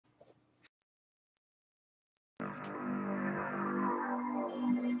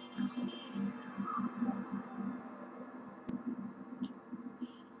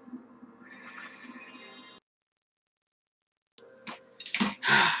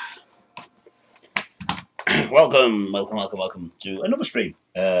Welcome to another stream.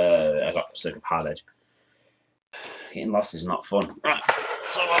 I got sick of hard edge. Getting lost is not fun. Right,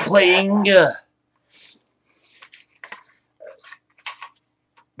 so I'm playing.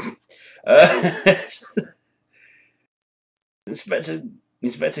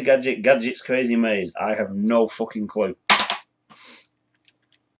 Inspector Gadget's Crazy Maze. I have no fucking clue.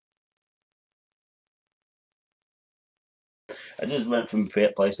 I just went from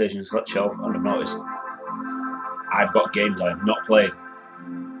PlayStation select shelf and I've noticed I've got games I have not played.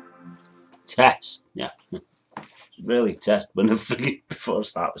 Test, yeah. Really test when before I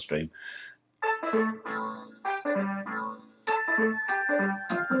start the stream.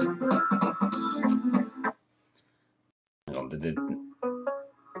 Hang on, did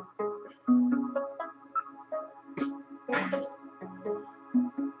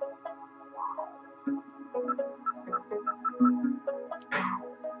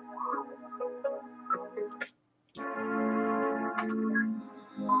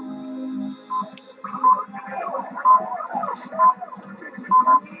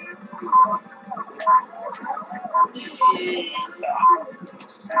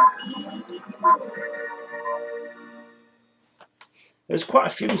There's quite a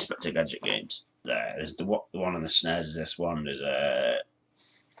few Inspector Gadget games there. There's the one on the SNES, is this one. There's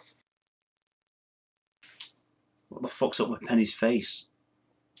what the fuck's up with Penny's face?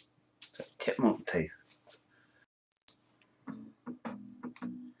 Tipmunk teeth.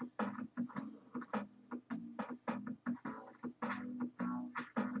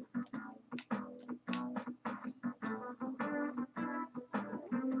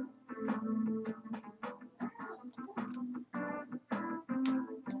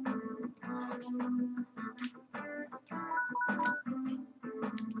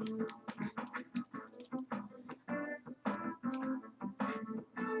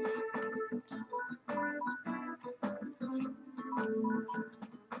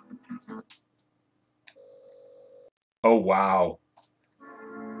 Oh wow.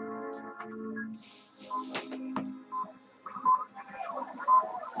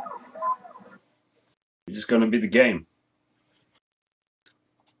 Is this going to be the game?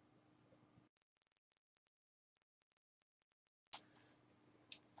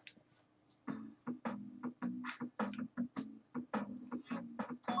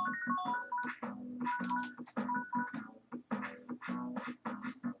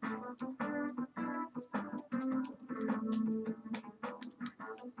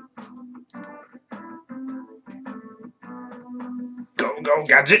 Go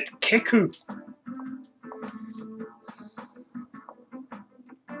Gadget, Kiku!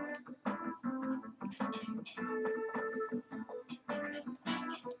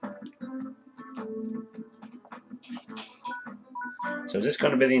 So is this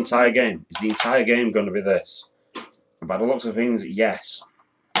going to be the entire game? Is the entire game going to be this? By the looks of things, yes.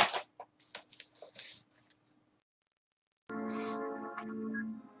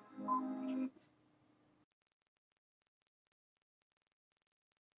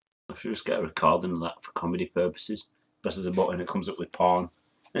 I should just get a recording of that for comedy purposes. Best as a button, it comes up with porn.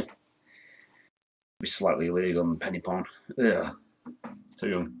 Be slightly illegal and penny porn. Ugh. Too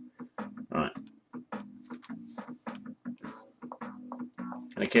young. Right.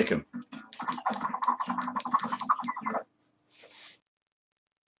 Can I kick him?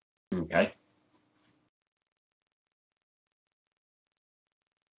 Okay.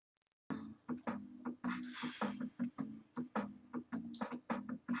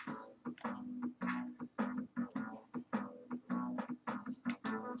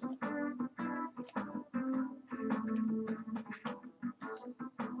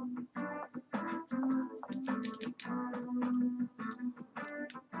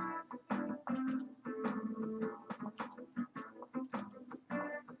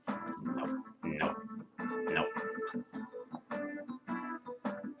 No.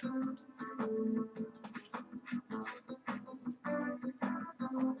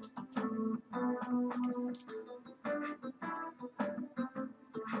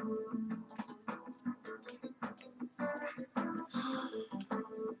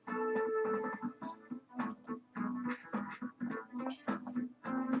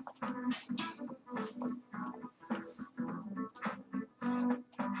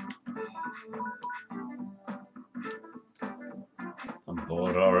 I'm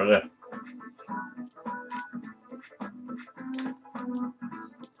bored already.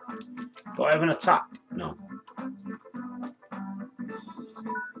 Do I have an attack? No.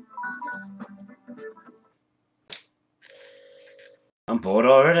 I'm bored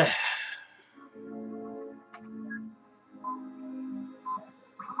already.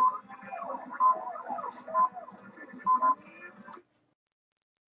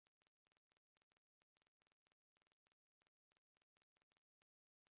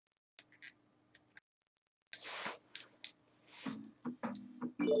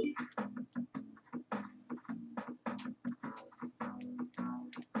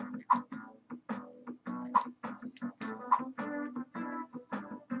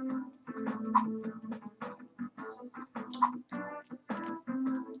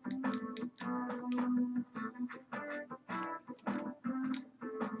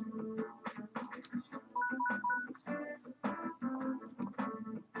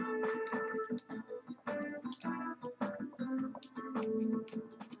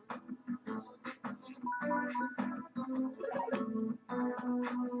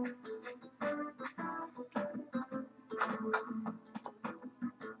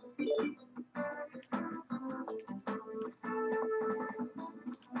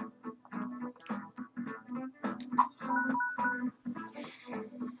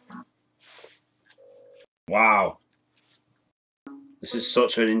 Wow. This is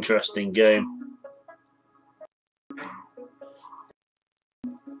such an interesting game.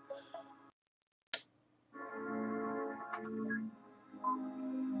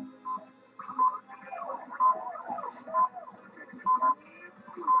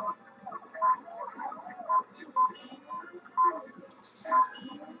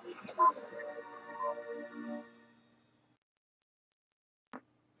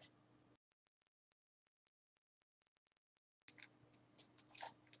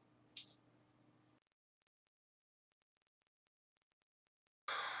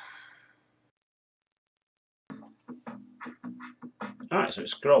 Alright, so it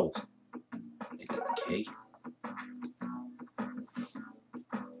scrolls. Key.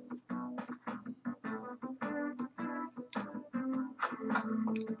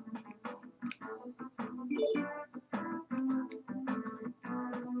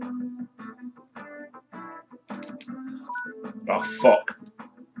 Oh, fuck.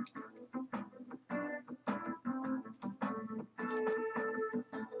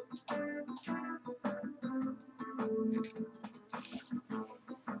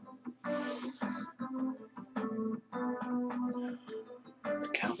 I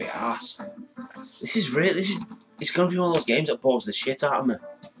can't be arsed. This is really, it's going to be one of those games that bores the shit out of me.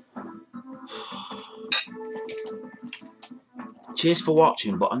 Cheers for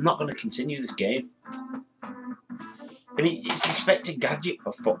watching, but I'm not going to continue this game. I mean, it's Inspector Gadget,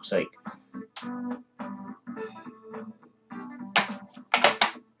 for fuck's sake.